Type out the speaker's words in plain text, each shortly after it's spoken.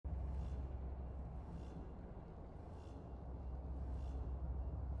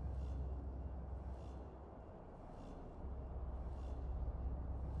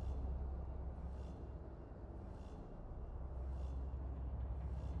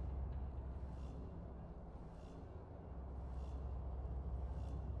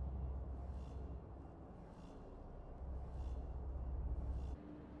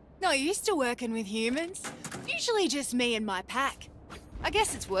Not used to working with humans. Usually just me and my pack. I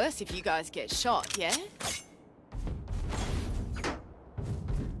guess it's worse if you guys get shot, yeah?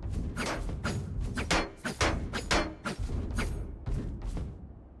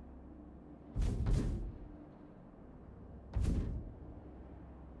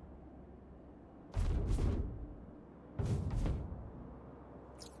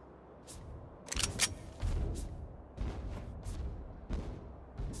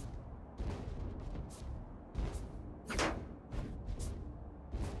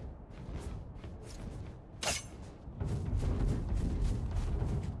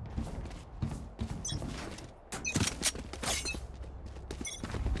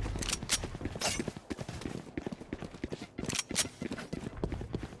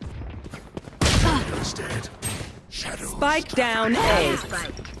 Dead. Shadows. Spike down A.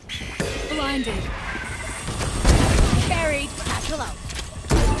 Blinded. Buried. Satchel out.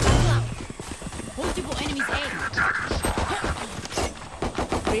 Multiple enemies A.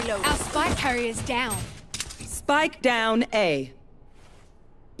 Reload. Our spike carrier's down. Spike down A.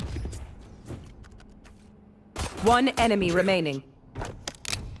 One enemy remaining.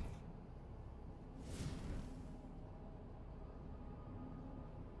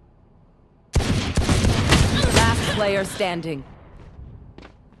 Player standing.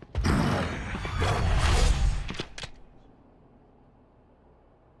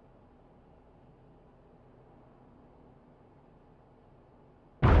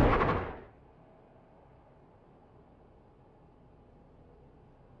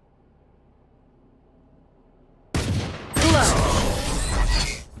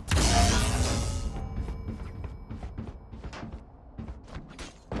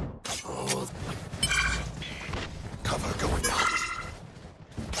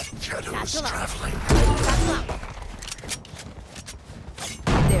 Shadows traveling.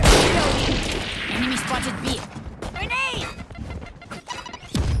 There. Enemy spotted B. Grenade!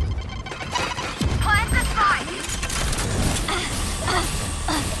 Plant the spike!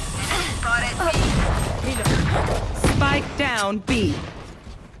 Spotted B. Spike down B.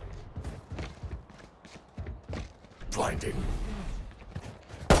 Blinding.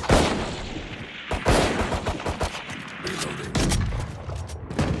 Reloading.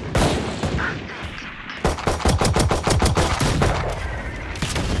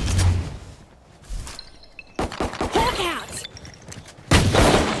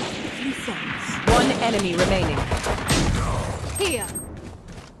 One enemy remaining. Here.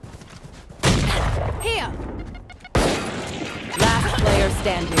 Here. Last player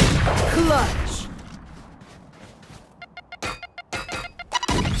standing. Clutch.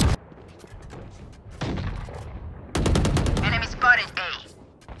 Enemy spotted A.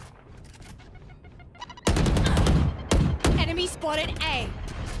 Enemy spotted A.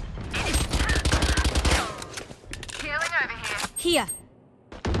 Healing over here. Here.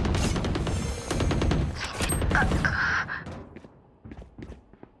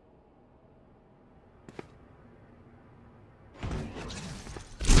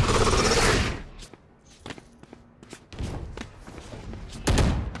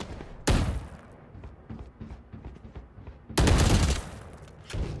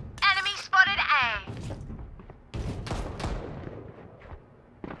 Enemy spotted A.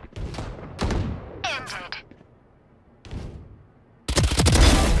 Ended.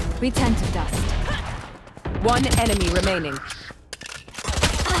 Return to dust. One enemy remaining.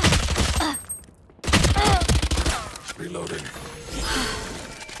 Reloading.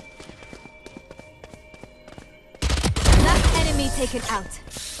 Last enemy taken out.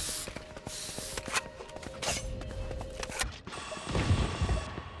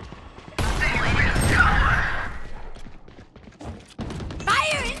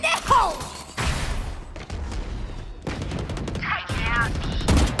 Fire in the hole! Take it out.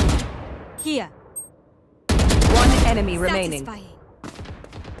 Here. One enemy remaining. Satisfying.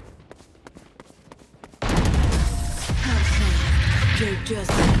 You're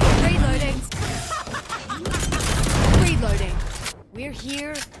just reloading. Reloading. We're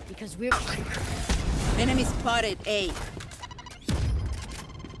here because we're Enemy spotted A.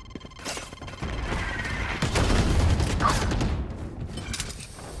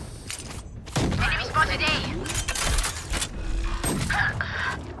 Enemy spotted A.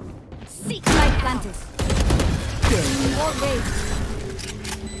 seek light planted. More waves.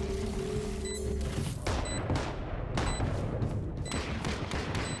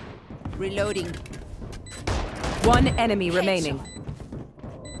 Reloading. One enemy remaining.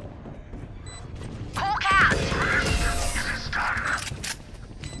 Hawk out.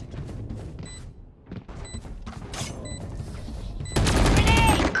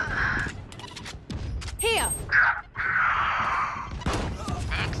 Grenade.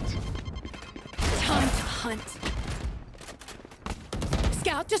 hunt.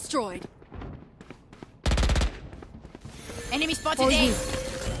 Scout destroyed. Enemy spotted A.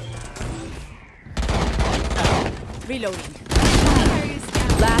 Reloading.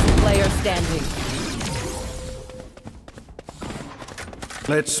 Last player standing.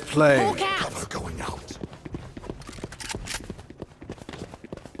 Let's play. Hawk out. Cover going out.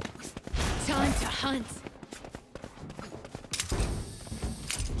 Time to hunt.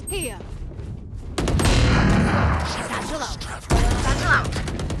 Here. Satchel out. Satchel out.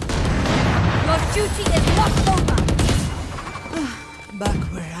 Your duty is not over. Back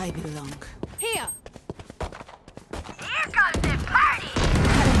where I belong. Here. Here comes the party.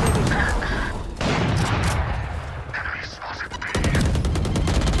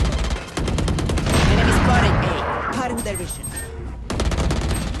 Enemy spotted A. Cutting their vision.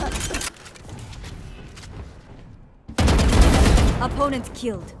 Opponent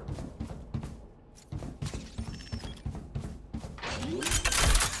killed.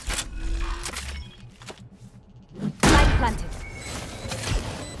 Light planted.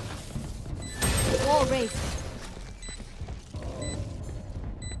 Wall raised.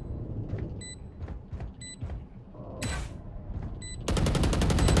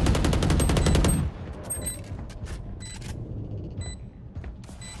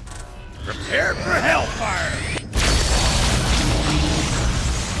 Prepare for hellfire.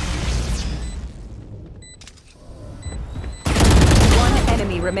 One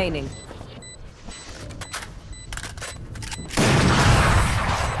enemy remaining.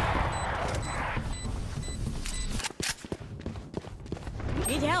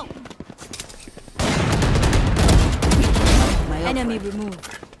 Need help. My Enemy removed.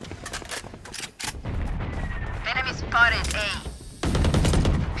 Enemy spotted A.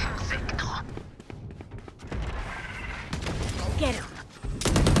 Get him.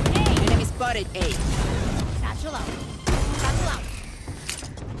 Enemy spotted A. Satchel out. Satchel out.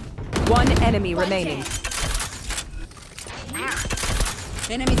 One enemy remaining.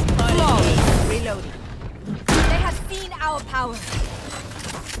 Enemy spotted A. Reloading. They have seen our power.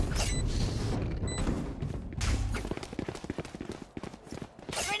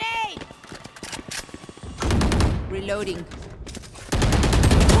 Grenade! Reloading.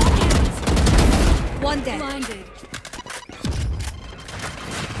 One dead. Blinded.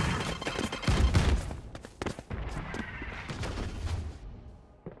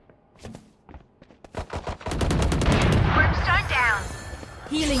 Brimstone down.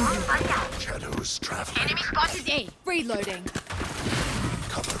 Healing you. Shadows traveling. Enemy spotted A. Reloading.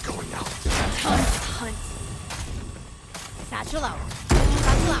 Cover going out. Time to hunt. Satchel out.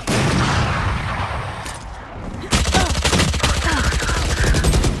 Satchel out.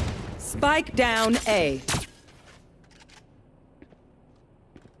 Spike down A.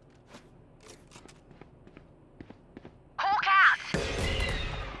 Hawk out.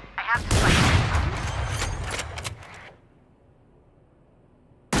 I have to fight.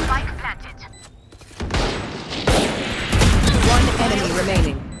 Spike planted. One enemy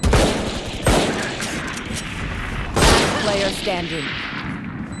remaining. Last player standing.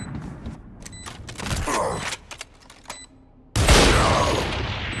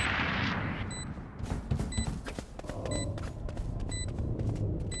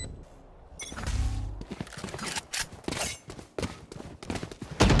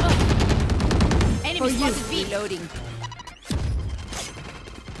 Enemy spotted B. Reloading.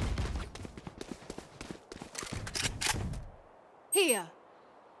 Here.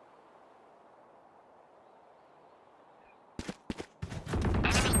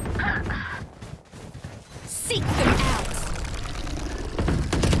 Seek them out.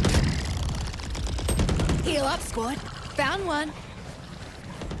 Heal up, squad. Found one.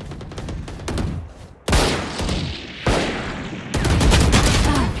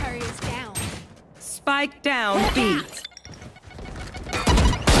 Carriers down. Spike down B.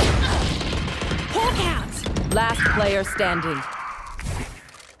 Hawk out. Last player standing.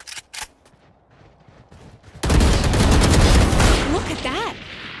 Look at that.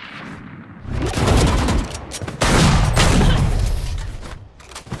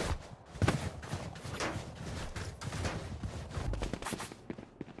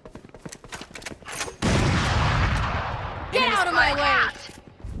 Get out of my way.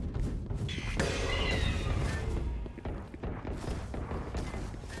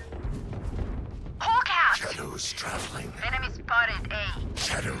 Hawk out. Shadows traveling. Enemy spotted A.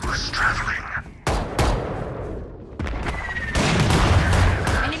 Shadows traveling.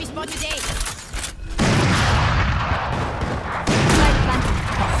 Enemy spotted A.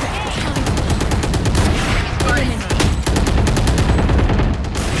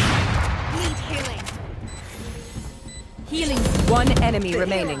 Need healing. One enemy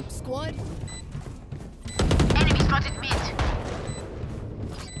remaining. Squad. Enemy spotted mid.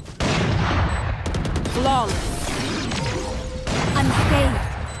 Flawless. I'm safe.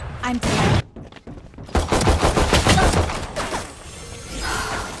 I'm tired.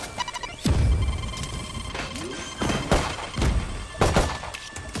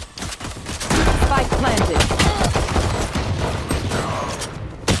 Spike planted.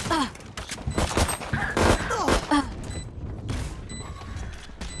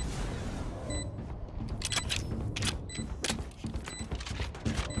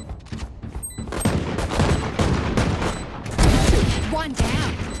 One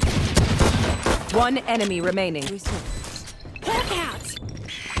down. One enemy remaining. Hawk out.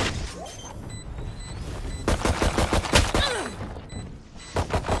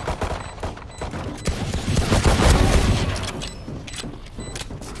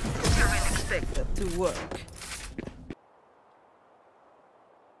 Didn't expect that to work.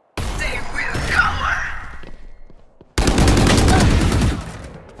 They will cower.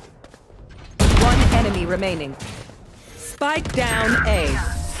 One enemy remaining. Spike down A.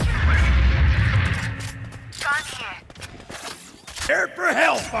 Gun here. Prepare for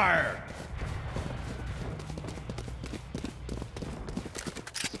hellfire!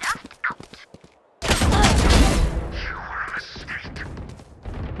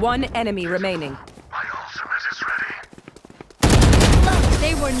 One enemy remaining. My ultimate is ready.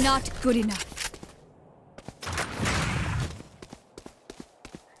 They were not good enough.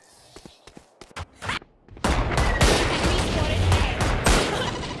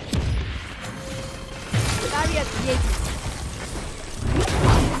 Barrier created.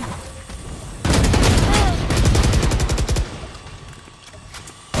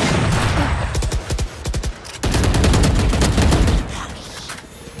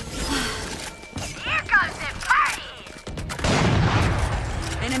 Here comes the party.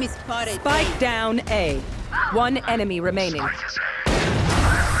 Enemy spotted. Spike down A. One enemy remaining. Like is I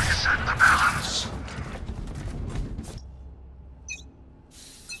reset the balance.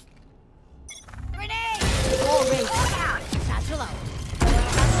 Grenade! All raised. Satchel out.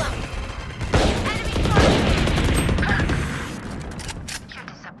 Enemy spotted. You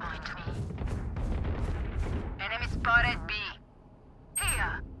disappoint me. Enemy spotted B.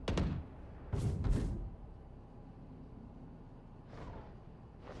 Here.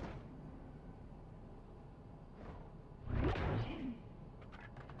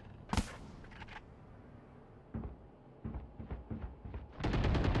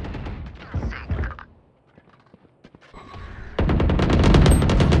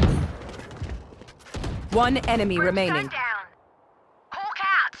 One enemy remaining. Gun down. Hawk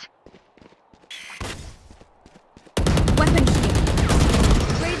out. Weapon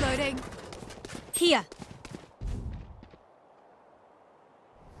here. Reloading. Here.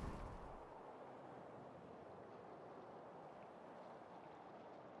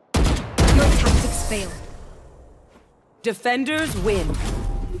 Your tactics failed. Defenders win.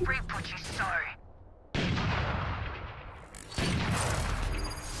 Reproduce